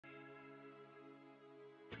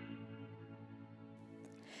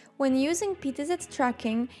When using PTZ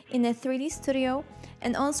tracking in a 3D studio,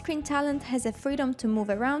 an on-screen talent has a freedom to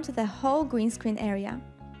move around the whole green screen area.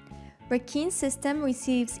 RECKEEN system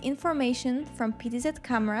receives information from PTZ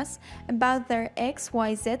cameras about their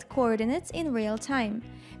XYZ coordinates in real time,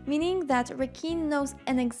 meaning that RECKEEN knows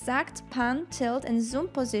an exact pan, tilt and zoom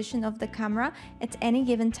position of the camera at any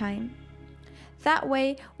given time. That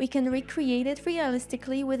way, we can recreate it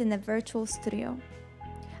realistically within a virtual studio.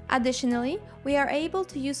 Additionally, we are able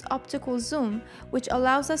to use optical zoom, which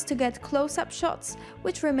allows us to get close-up shots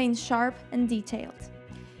which remain sharp and detailed.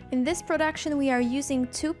 In this production, we are using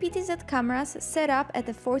two PTZ cameras set up at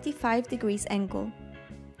a 45 degrees angle.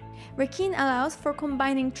 RECKEEN allows for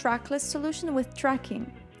combining trackless solution with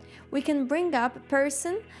tracking. We can bring up a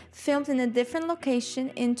person filmed in a different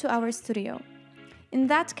location into our studio. In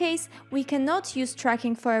that case, we cannot use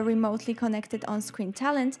tracking for a remotely connected on-screen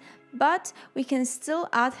talent, but we can still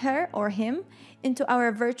add her or him into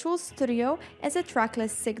our virtual studio as a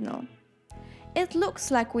trackless signal. It looks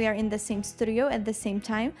like we are in the same studio at the same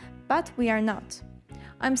time, but we are not.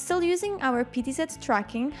 I'm still using our PTZ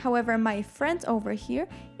tracking, however my friend over here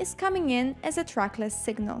is coming in as a trackless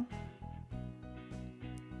signal.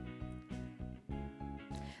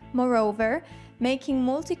 Moreover, making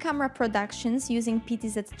multi-camera productions using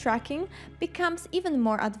PTZ tracking becomes even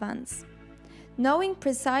more advanced. Knowing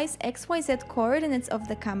precise XYZ coordinates of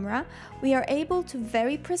the camera, we are able to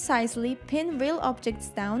very precisely pin real objects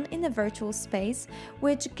down in a virtual space,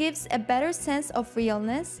 which gives a better sense of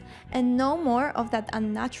realness and no more of that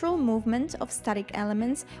unnatural movement of static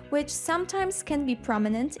elements which sometimes can be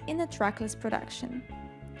prominent in a trackless production.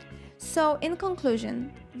 So, in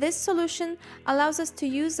conclusion, this solution allows us to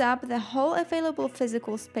use up the whole available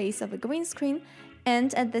physical space of a green screen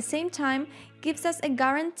and at the same time gives us a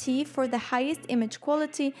guarantee for the highest image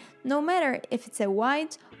quality, no matter if it's a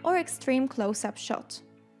wide or extreme close-up shot.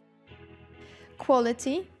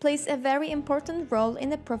 Quality plays a very important role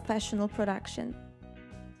in a professional production.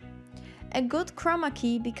 A good chroma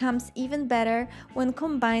key becomes even better when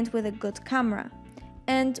combined with a good camera.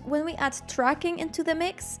 And when we add tracking into the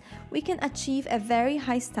mix, we can achieve a very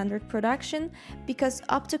high standard production because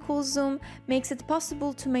optical zoom makes it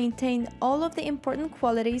possible to maintain all of the important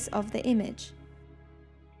qualities of the image.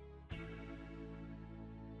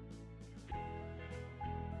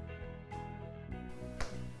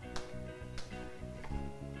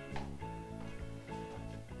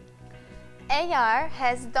 AR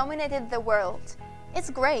has dominated the world. It's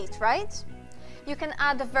great, right? You can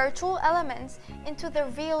add virtual elements into the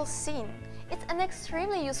real scene. It's an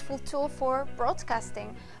extremely useful tool for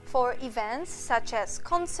broadcasting, for events such as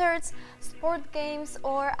concerts, sport games,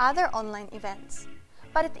 or other online events.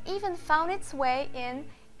 But it even found its way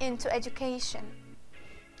into education.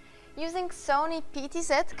 Using Sony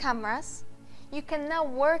PTZ cameras, you can now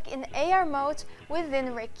work in AR mode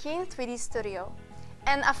within RECKEEN 3D Studio.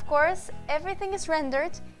 And of course, everything is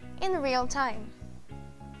rendered in real time.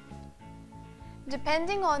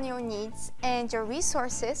 Depending on your needs and your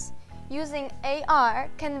resources, using AR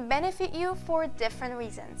can benefit you for different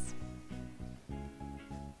reasons.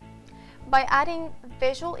 By adding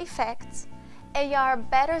visual effects, AR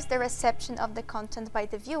betters the reception of the content by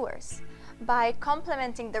the viewers, by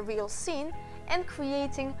complementing the real scene and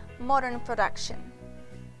creating modern production.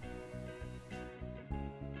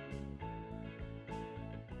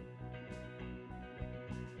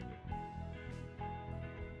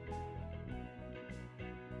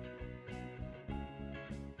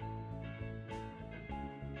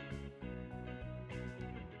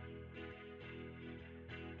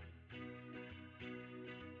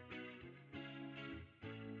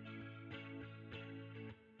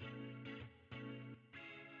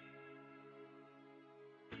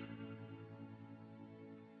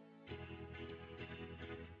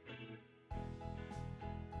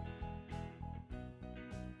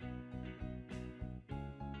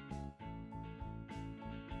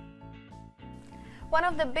 One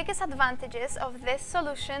of the biggest advantages of this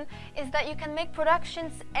solution is that you can make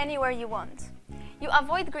productions anywhere you want. You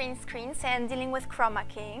avoid green screens and dealing with chroma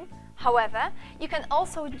keying. However, you can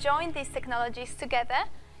also join these technologies together,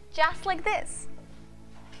 just like this.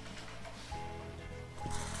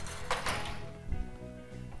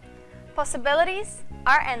 Possibilities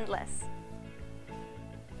are endless.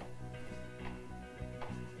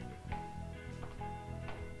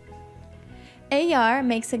 AR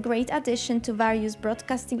makes a great addition to various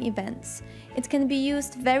broadcasting events. It can be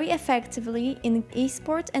used very effectively in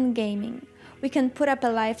esports and gaming. We can put up a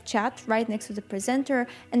live chat right next to the presenter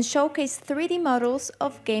and showcase 3D models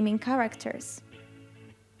of gaming characters.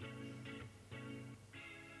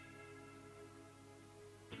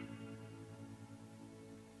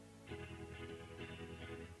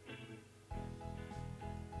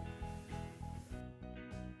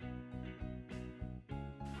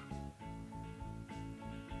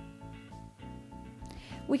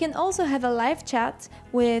 We can also have a live chat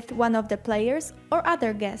with one of the players or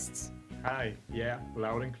other guests. Hi, yeah,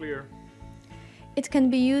 loud and clear. It can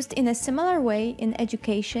be used in a similar way in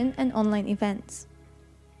education and online events.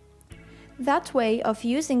 That way of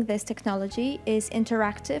using this technology is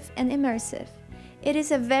interactive and immersive. It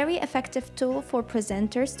is a very effective tool for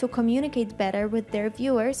presenters to communicate better with their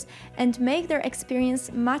viewers and make their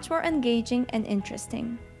experience much more engaging and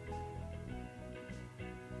interesting.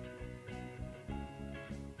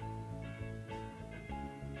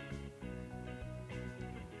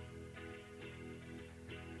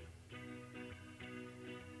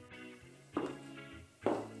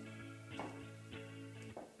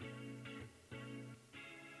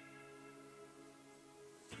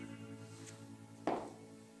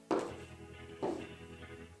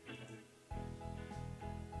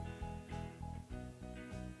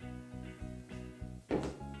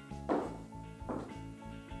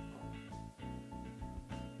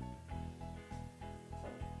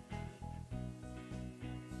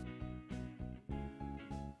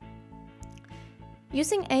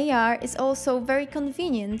 Using AR is also very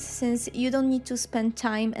convenient since you don't need to spend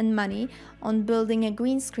time and money on building a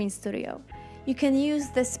green screen studio. You can use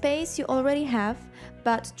the space you already have,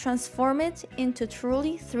 but transform it into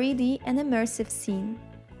truly 3D and immersive scene.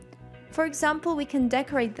 For example, we can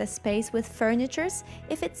decorate the space with furniture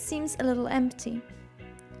if it seems a little empty.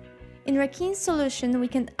 In RECKEEN's solution, we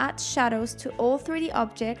can add shadows to all 3D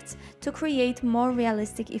objects to create more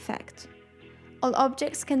realistic effect. All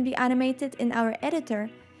objects can be animated in our editor,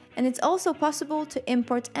 and it's also possible to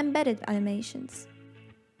import embedded animations.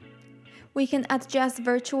 We can adjust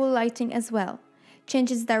virtual lighting as well,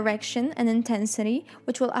 change its direction and intensity,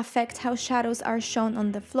 which will affect how shadows are shown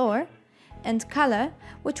on the floor, and color,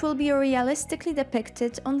 which will be realistically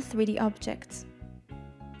depicted on 3D objects.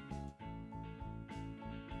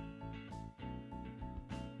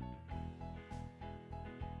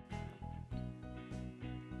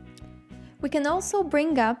 We can also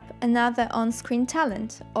bring up another on-screen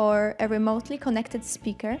talent or a remotely connected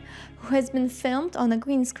speaker who has been filmed on a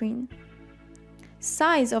green screen.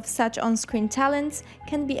 Size of such on-screen talents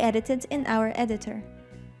can be edited in our editor.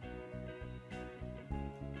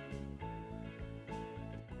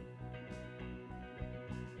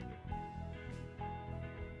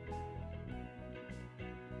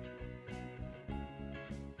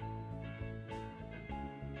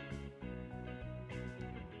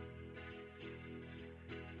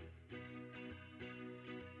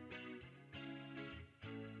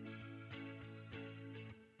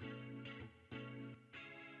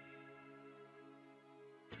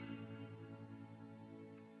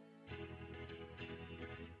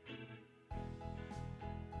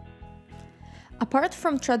 Apart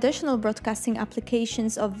from traditional broadcasting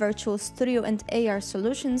applications of virtual studio and AR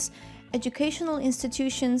solutions, educational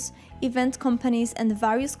institutions, event companies, and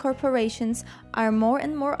various corporations are more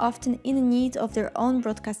and more often in need of their own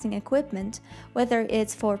broadcasting equipment, whether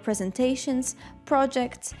it's for presentations,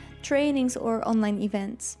 projects, trainings, or online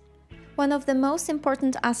events. One of the most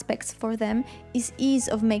important aspects for them is ease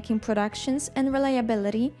of making productions and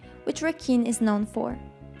reliability, which RECKEEN is known for.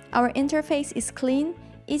 Our interface is clean,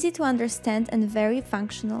 easy to understand, and very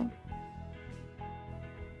functional.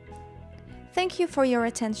 Thank you for your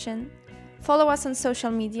attention. Follow us on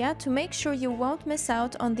social media to make sure you won't miss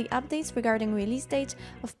out on the updates regarding release date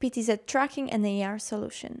of PTZ tracking and AR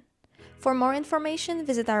solution. For more information,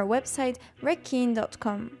 visit our website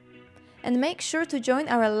reckeen.com. And make sure to join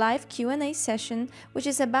our live Q&A session, which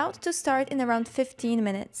is about to start in around 15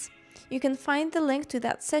 minutes. You can find the link to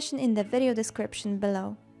that session in the video description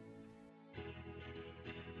below.